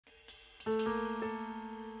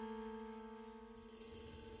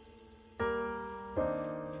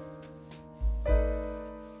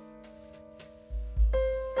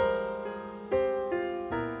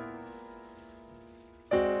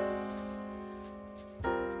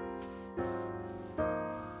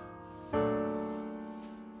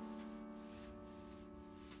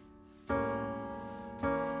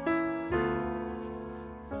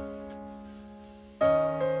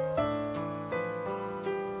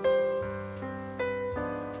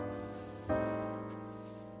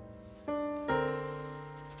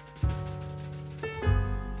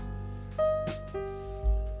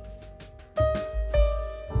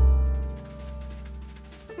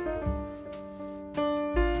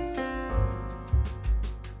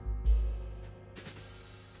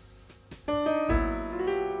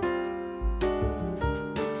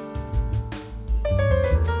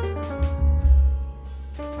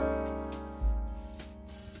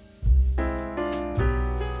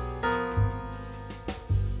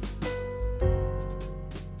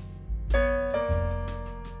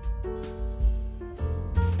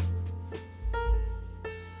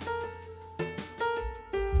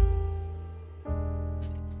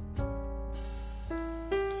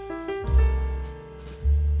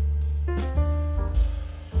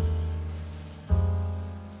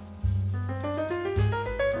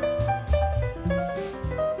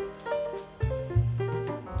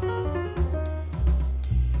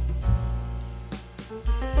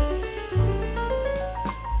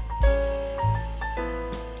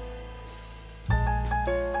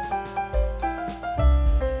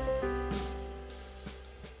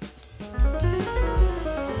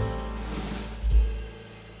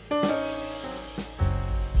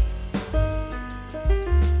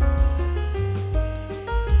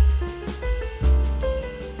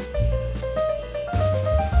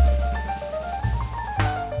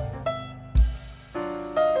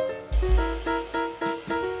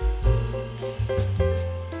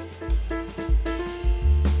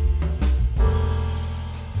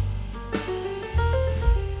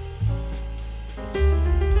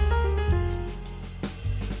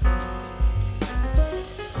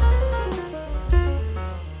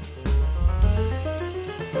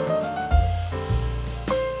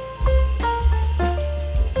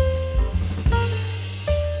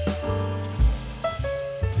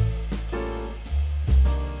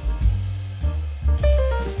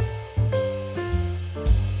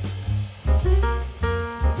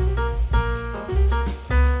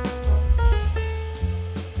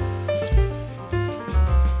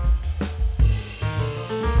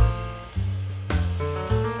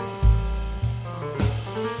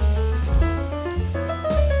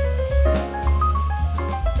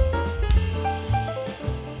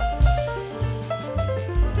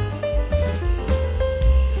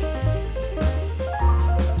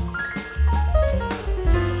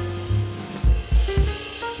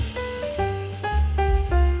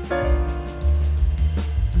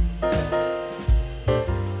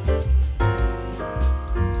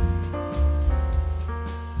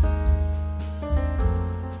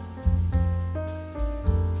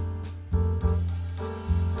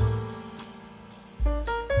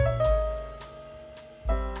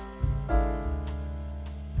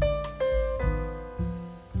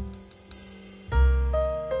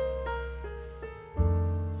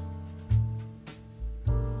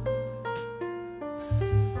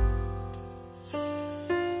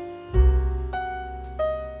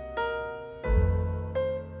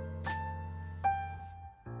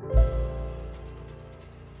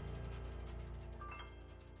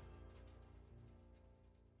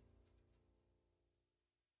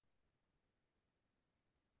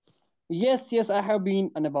Yes, I have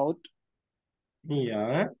been and about.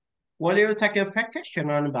 Yeah. What do you take a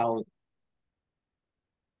vacation on about?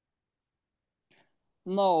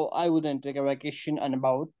 No, I wouldn't take a vacation and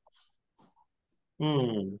about.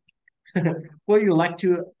 Hmm. Would you like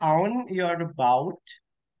to own your about?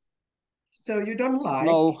 So you don't like?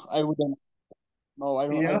 No, I wouldn't. No, I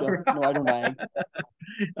don't. I Yeah. don't. No, I don't like.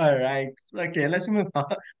 All right. Okay, let's move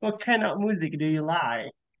on. What kind of music do you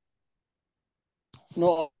like?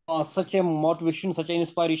 No, such a motivation, such an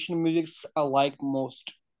inspiration music I like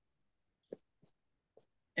most.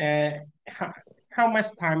 Uh, how, how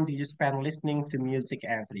much time do you spend listening to music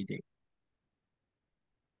every day?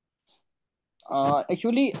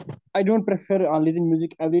 Actually, I don't prefer listening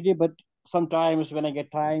music every day, but sometimes when I get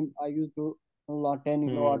time, I used to 10,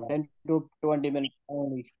 Hmm. 10 to 20 minutes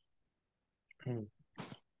only. Hmm.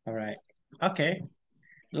 All right. Okay.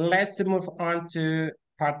 Let's move on to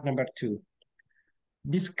part number two.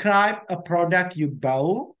 Describe a product you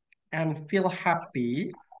bought and feel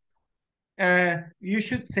happy. You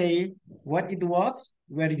should say what it was,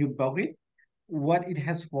 where you bought it, what it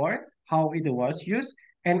has for, how it was used,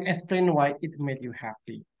 and explain why it made you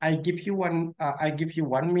happy. I give you one. I give you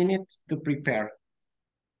 1 minute to prepare.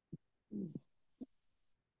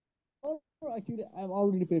 Oh, actually, I'm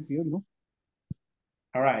already prepared.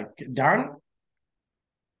 All right, done.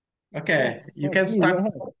 Yeah, Okay, you sure. can Please go start.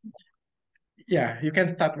 ahead. Yeah, you can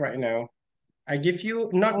start right now. I give you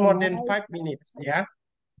not All more than right. 5 minutes. Yeah,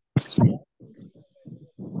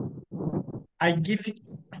 I give you.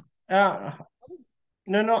 Uh,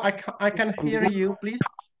 no, no, I can hear you. Please,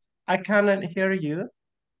 I cannot hear you.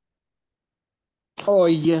 Oh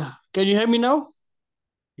yeah. Can you hear me now?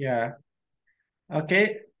 Yeah.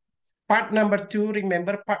 Okay. Part number two.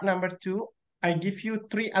 Remember, part number two. I give you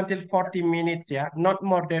 3 until 40 minutes. Yeah, not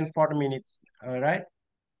more than 4 minutes. All right.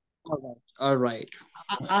 All right. All right.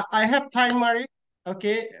 I have timer.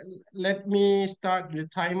 Okay. Let me start the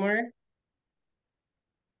timer.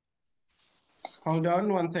 Hold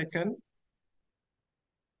on 1 second.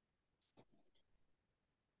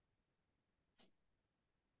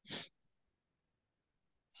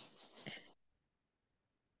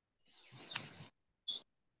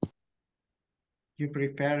 You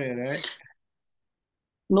prepare it, right?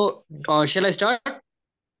 No. Shall I start?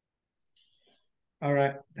 All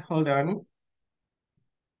right. Hold on.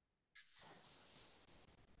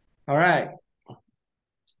 All right.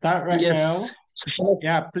 Start right Yes. now. So shall I?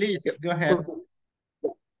 Yeah, please go ahead. Okay.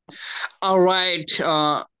 All right.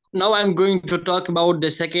 Now I'm going to talk about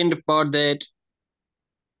the second part that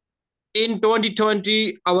in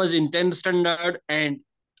 2020 I was in 10th standard and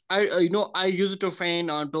I used to find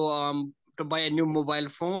to buy a new mobile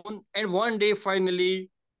phone, and one day finally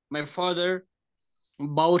my father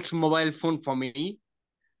bought mobile phone for me.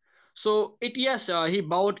 So it yes, he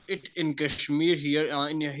bought it in Kashmir here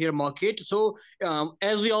in here market. So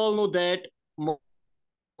as we all know that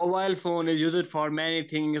mobile phone is used for many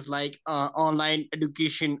things like online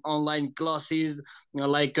education, online classes,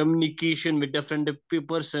 like communication with different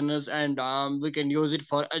persons, and we can use it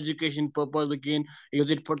for education purpose. We can use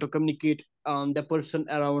it for to communicate the person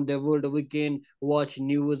around the world. We can watch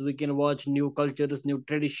news, we can watch new cultures, new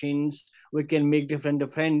traditions, we can make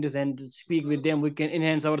different friends and speak with them. We can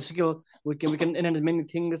enhance our skill, we can enhance many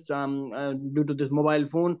things due to this mobile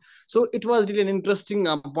phone. So it was really an interesting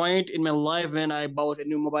point in my life when I bought a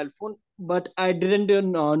new mobile phone, but I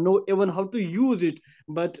didn't know even how to use it.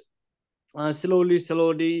 But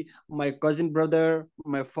slowly, my cousin brother,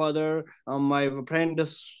 my father, my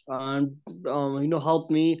friends,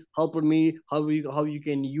 helped me how you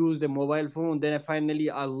can use the mobile phone. Then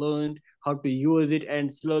I learned how to use it, and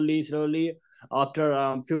slowly,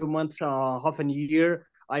 after few months, half a year,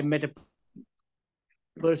 I met a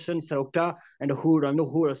person, Sarokta, and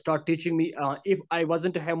who start teaching me. If I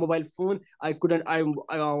wasn't have mobile phone, I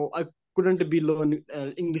couldn't be learn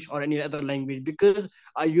English or any other language, because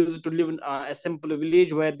I used to live in a simple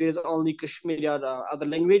village where there is only Kashmiri or other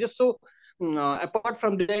languages. So apart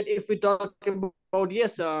from that, if we talk about,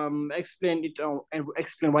 yes, explain it and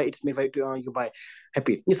explain why it's made by you buy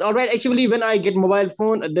happy. Yes, all right. Actually, when I get mobile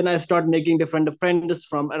phone, then I start making different friends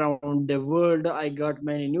from around the world. I got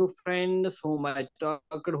many new friends whom I talk,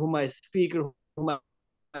 whom I speak, whom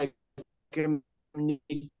I communicate with.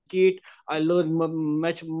 communicate. I learned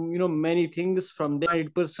much, many things from there.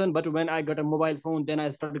 100%. But when I got a mobile phone, then I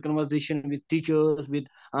started conversation with teachers, with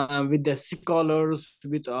the scholars,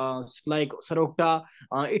 with like Sarokta.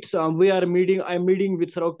 It's we are meeting. I'm meeting with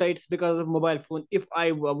Sarokta. It's because of mobile phone. If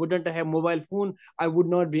I wouldn't have mobile phone, I would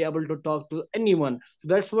not be able to talk to anyone. So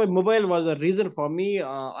that's why mobile was a reason for me.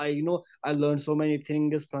 I learned so many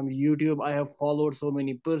things from YouTube. I have followed so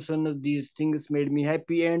many persons. These things made me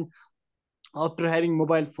happy. And after having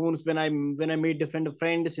mobile phones, when I made different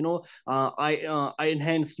friends, I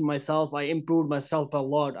enhanced myself, I improved myself a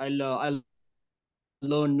lot. I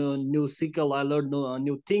learned new skill, I learned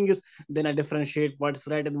new things. Then I differentiate what's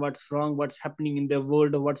right and what's wrong, what's happening in the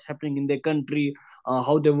world, what's happening in the country,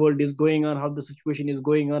 how the world is going on, how the situation is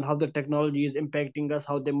going on, how the technology is impacting us,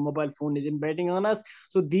 how the mobile phone is impacting on us.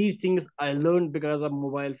 So these things I learned because of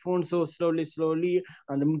mobile phone. So slowly,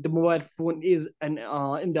 and the mobile phone is in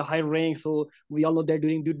the high rank. So we all know that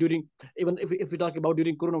during even if we talk about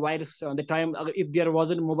during coronavirus, the time, if there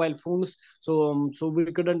wasn't mobile phones, so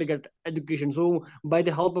we couldn't get education. So by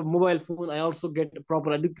the help of mobile phone, I also get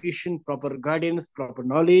proper education, proper guidance, proper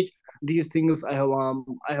knowledge. These things I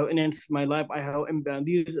have enhanced my life. I have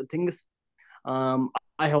these things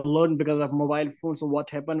I have learned because of mobile phone. So what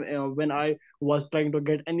happened when I was trying to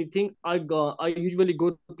get anything, I usually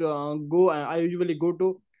go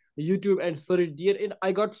to YouTube and search there, and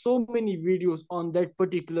I got so many videos on that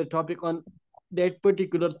particular topic, on that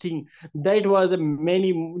particular thing. That was a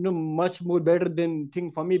many, much more better than thing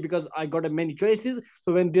for me, because I got a many choices.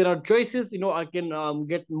 So when there are choices, I can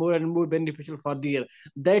get more and more beneficial for there.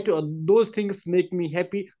 That those things make me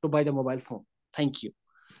happy to buy the mobile phone. Thank you.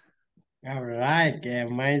 All right, okay,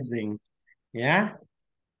 amazing. Yeah,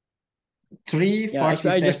 Yeah,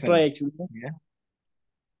 actually, I just try 347. actually. Yeah,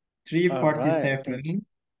 All right, thank you. 347.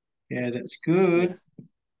 Yeah, that's Yeah. good.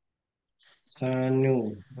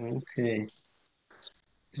 Sanu. Okay.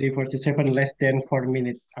 347, less than 4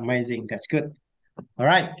 minutes. Amazing. That's good. All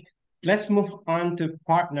right. Let's move on to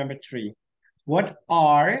part number three. What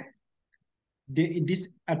are the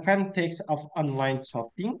disadvantages of online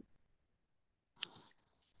shopping?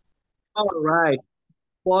 All right.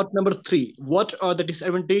 Part number three. What are the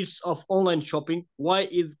disadvantages of online shopping? Why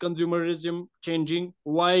is consumerism changing?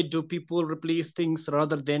 Why do people replace things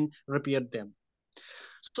rather than repair them?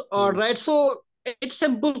 So, all Hmm. right. So it's a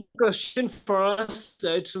simple question for us.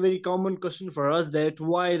 It's a very common question for us, that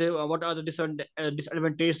what are the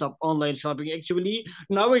disadvantages of online shopping? Actually,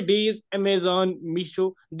 nowadays, Amazon,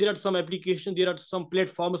 Misho, there are some applications, there are some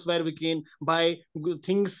platforms where we can buy good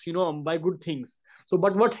things, buy good things. So,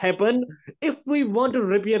 but what happened if we want to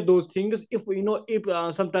repair those things? If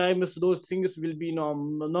if sometimes those things will be,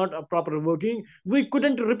 not proper working, we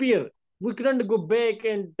couldn't repair. We couldn't go back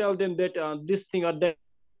and tell them that this thing or that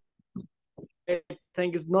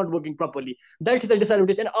thing is not working properly. That is a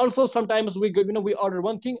disadvantage. And also sometimes we order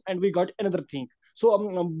one thing and we got another thing. So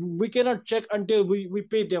we cannot check until we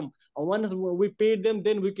pay them. Once we pay them,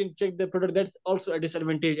 then we can check the product. That's also a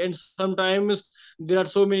disadvantage. And sometimes there are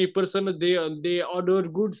so many persons, they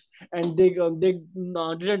ordered goods, and they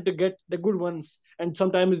didn't get the good ones, and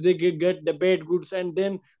sometimes they get the bad goods, and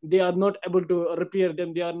then they are not able to repair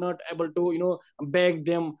them, they are not able to bag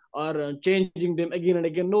them, or changing them again and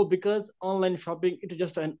again. No, because online shopping, it is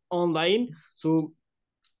just an online. So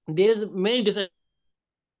there's many disadvantages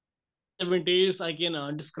I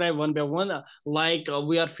can describe one by one.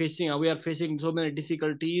 We are facing so many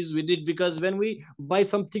difficulties with it, because when we buy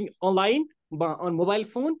something online, on mobile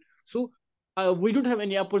phone, so we don't have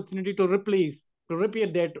any opportunity to repair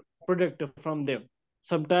that product from them.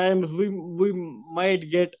 Sometimes we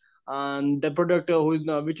might get the product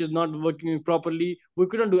which is not working properly. We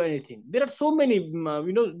couldn't do anything. There are so many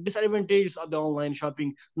disadvantages of the online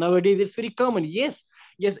shopping nowadays. It's very common. Yes,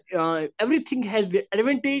 everything has the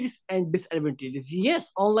advantages and disadvantages.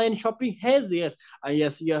 Yes, online shopping has, yes,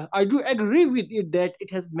 yes, yeah, I do agree with it that it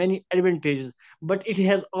has many advantages, but it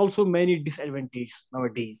has also many disadvantages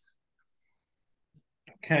nowadays.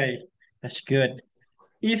 Okay, that's good.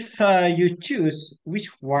 If you choose, which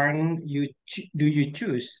one do you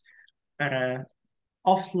choose? Uh,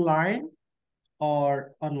 Offline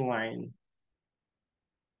or online?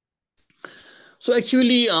 So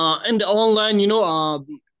actually, in the online,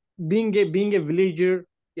 being a villager,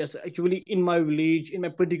 yes, actually in my village, in my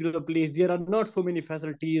particular place, there are not so many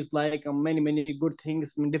facilities, like many good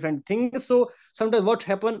things, different things. So sometimes what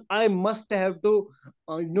happen, I must have to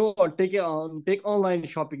take online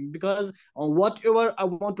shopping, because whatever I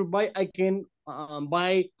want to buy I can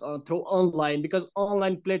buy through online, because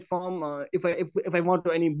online platform, if I want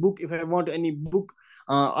to any book, if I want any book,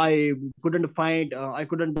 I couldn't find, I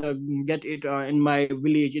couldn't get it in my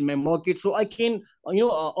village, in my market, so I can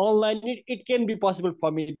online, it can be possible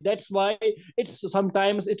for me. That's why it's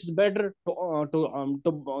sometimes it's better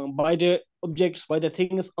to buy the objects, buy the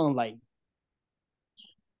things online.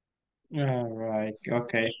 All right.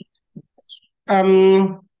 Okay.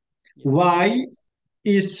 Um, why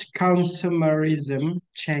is consumerism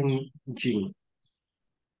changing?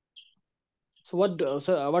 So what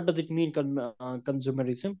does it mean,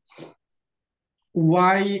 consumerism?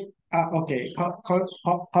 Why? Okay.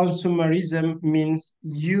 Consumerism means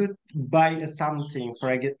you buy something. For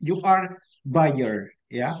example, you are buyer.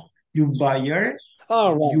 Yeah. You buyer.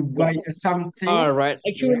 All right, You yeah. buy All something. right,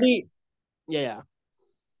 Yeah. actually, yeah, yeah.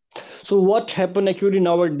 So what happened actually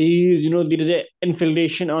nowadays, there is a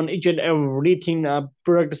inflation on each and everything.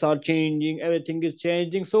 Products are changing, everything is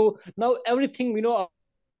changing. So now everything, we have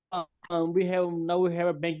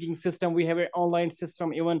a banking system, we have an online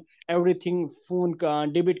system, even everything, phone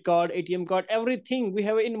card, debit card, ATM card, everything we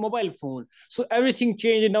have in mobile phone. So everything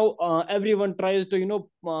changed now. Everyone tries to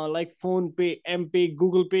like phone pay, mpay,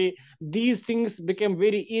 google pay. These things became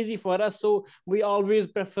very easy for us, so we always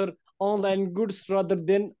prefer online goods rather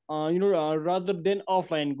than rather than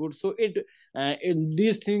offline goods. So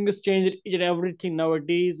these things changed each and everything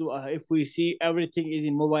nowadays. If we see, everything is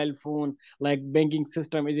in mobile phone, like banking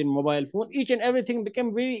system is in mobile phone, each and everything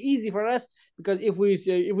became very easy for us, because if we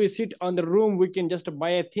sit on the room, we can just buy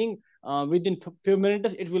a thing within few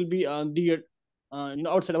minutes, it will be the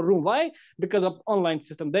outside our room. Why? Because of online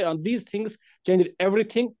system. These things changed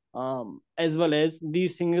everything, as well as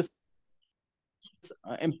these things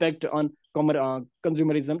impact on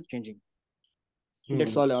consumerism changing.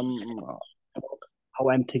 That's all, Hmm. about how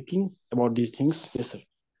I'm thinking about these things. Yes, sir.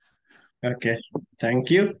 Okay.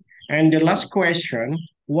 Thank you. And the last question: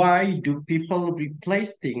 why do people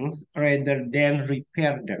replace things rather than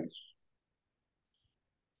repair them?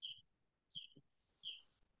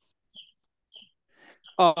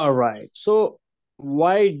 All right. So,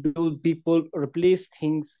 why do people replace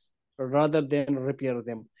things rather than repair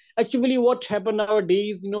them? Actually, what happened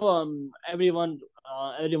nowadays, everyone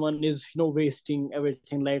is wasting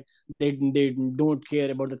everything. Like they don't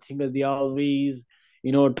care about the things. They always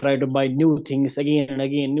try to buy new things again and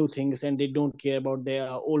again, new things, and they don't care about their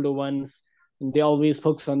older ones. They always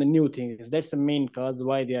focus on the new things. That's the main cause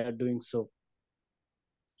why they are doing so.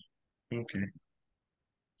 Okay.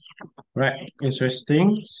 Right.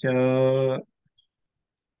 Interesting. So,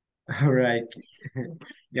 all right.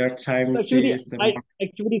 Your time Actually, says I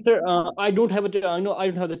actually, sir, I don't have it. I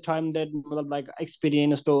don't have the time that like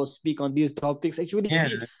experience to speak on these topics. Actually,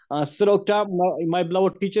 yeah, Sir Okta, my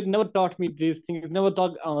beloved teacher, never taught me these things. Never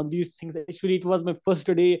taught these things. Actually, it was my first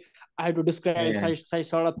day. I had to describe yeah, such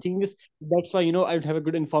sort of things. That's why I would have a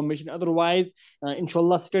good information. Otherwise,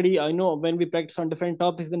 inshallah, study. I know when we practice on different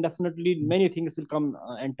topics, then definitely many things will come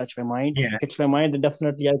and touch my mind, yeah, hits my mind. And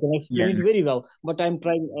definitely, I can yeah, explain it very well. But I'm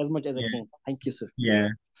trying as much as I yeah, can. Thank you, sir. yeah.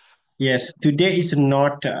 Yes, today is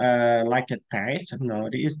not like a test. No,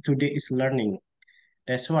 today is learning.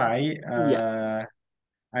 That's why Yeah.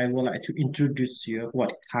 I would like to introduce you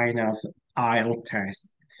what kind of IELTS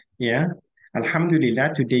test. Yeah.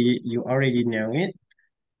 Alhamdulillah, today you already know it.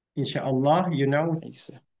 Inshallah, you know Thank you,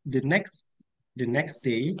 sir. the next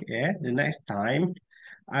day, yeah, the next time,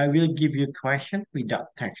 I will give you question without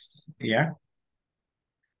text. Yeah.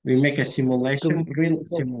 We make a simulation, real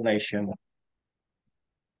So, simulation.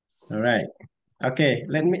 All right. Okay,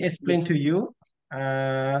 let me explain yes, to you.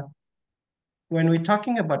 Uh, when we're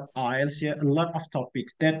talking about IELTS, yeah, a lot of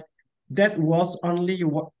topics that was only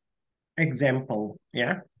one example.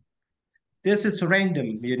 Yeah, this is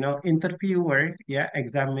random. You know, interviewer, yeah,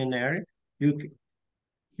 examiner. You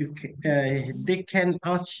they can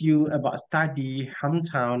ask you about study,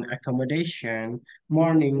 hometown, accommodation,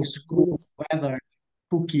 morning, school, yes. weather,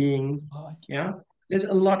 cooking. Yeah, there's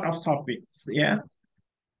a lot of topics. Yeah,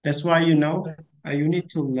 that's why you need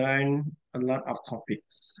to learn a lot of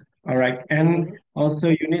topics. All right, and also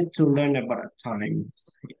you need to learn about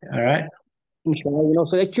times. All right. Inshallah,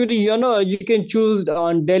 so actually, you can choose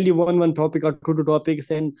on daily one topic or two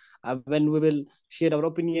topics, and when we will share our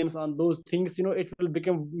opinions on those things, it will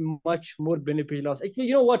become much more beneficial.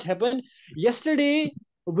 Actually, what happened yesterday?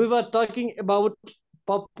 We were talking about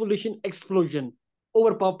population explosion,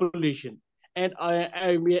 overpopulation, and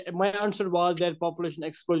my answer was that population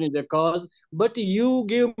explosion is the cause. But you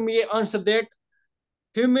gave me an answer that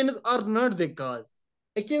humans are not the cause.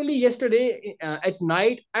 Actually, yesterday at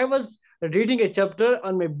night, I was reading a chapter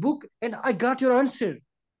on my book, and I got your answer.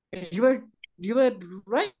 And you were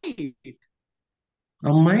right. To be very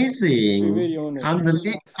Amazing.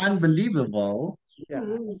 honest. Unbelievable. Yeah.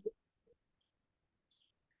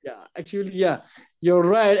 Yeah, actually, yeah, you're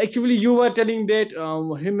right. Actually, you were telling that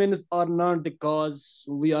humans are not the cause.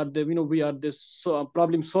 We are the, we are the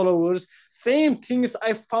problem solvers. Same things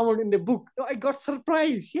I found in the book. I got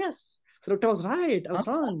surprised. Yes, so I was right. I Oh, was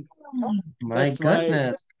wrong. my That's why.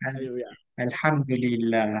 goodness. Yeah,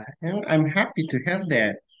 Alhamdulillah. I'm happy to hear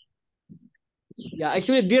that. yeah.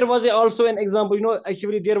 Actually, there was also an example.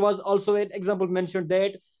 Actually, there was also an example mentioned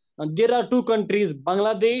that there are two countries,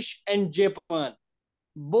 Bangladesh and Japan.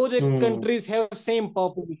 Both the Hmm, countries have same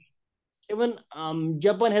population. Even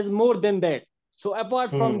Japan has more than that. So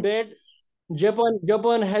apart from hmm. that,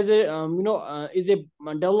 Japan has a is a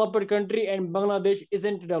developed country, and Bangladesh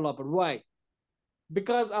isn't developed. Why?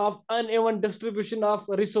 Because of uneven distribution of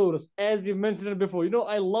resource, as you mentioned before.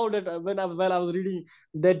 I loved it when while I was reading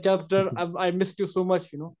that chapter. I missed you so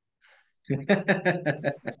much.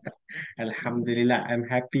 Alhamdulillah, I'm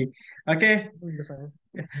happy. Okay,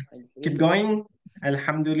 keep Yes, going.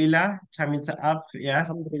 Alhamdulillah, time is up. Yeah,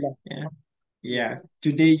 Alhamdulillah. yeah, Yeah, yeah.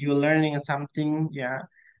 Today you're learning something. Yeah,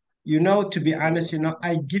 to be honest,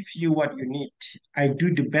 I give you what you need. I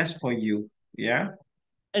do the best for you. Yeah,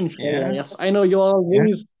 inshallah. yeah, Yes, I know you yeah.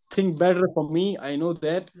 always think better for me. I know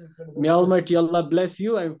that. May Almighty Allah bless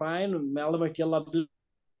you. I'm fine. May Almighty Allah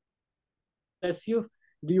bless you.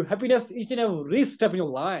 Give you happiness each and every step in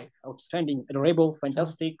your life. Outstanding, adorable,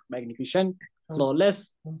 fantastic, magnificent,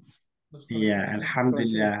 flawless. Yeah,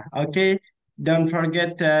 Alhamdulillah. Okay, don't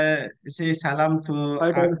forget say salam to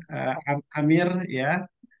Amir. Yeah,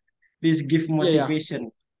 please give Yeah, yeah.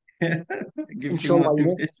 motivation. Give him Inshallah,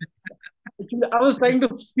 motivation. Actually, I was trying to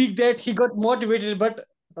speak that he got motivated, but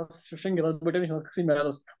that's yes,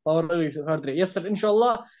 sir.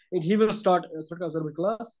 Inshallah, he will start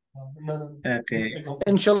class. Okay.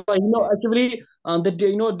 Inshallah, actually,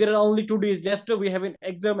 there are only 2 days left. We have an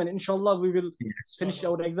exam, and inshallah, we will Yes. finish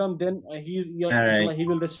our exam. Then yeah, All right. inshallah, he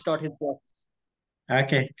will start his class.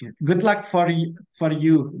 Okay. Good luck for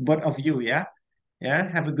you, both of you. Yeah. Yeah.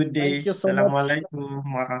 Have a good Thank day. you so much. Assalamualaikum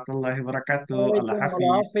warahmatullahi wabarakatuh. Allah Assalamualaikum. Allah Hafiz.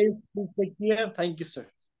 Hafiz. Please take care. Thank you, sir.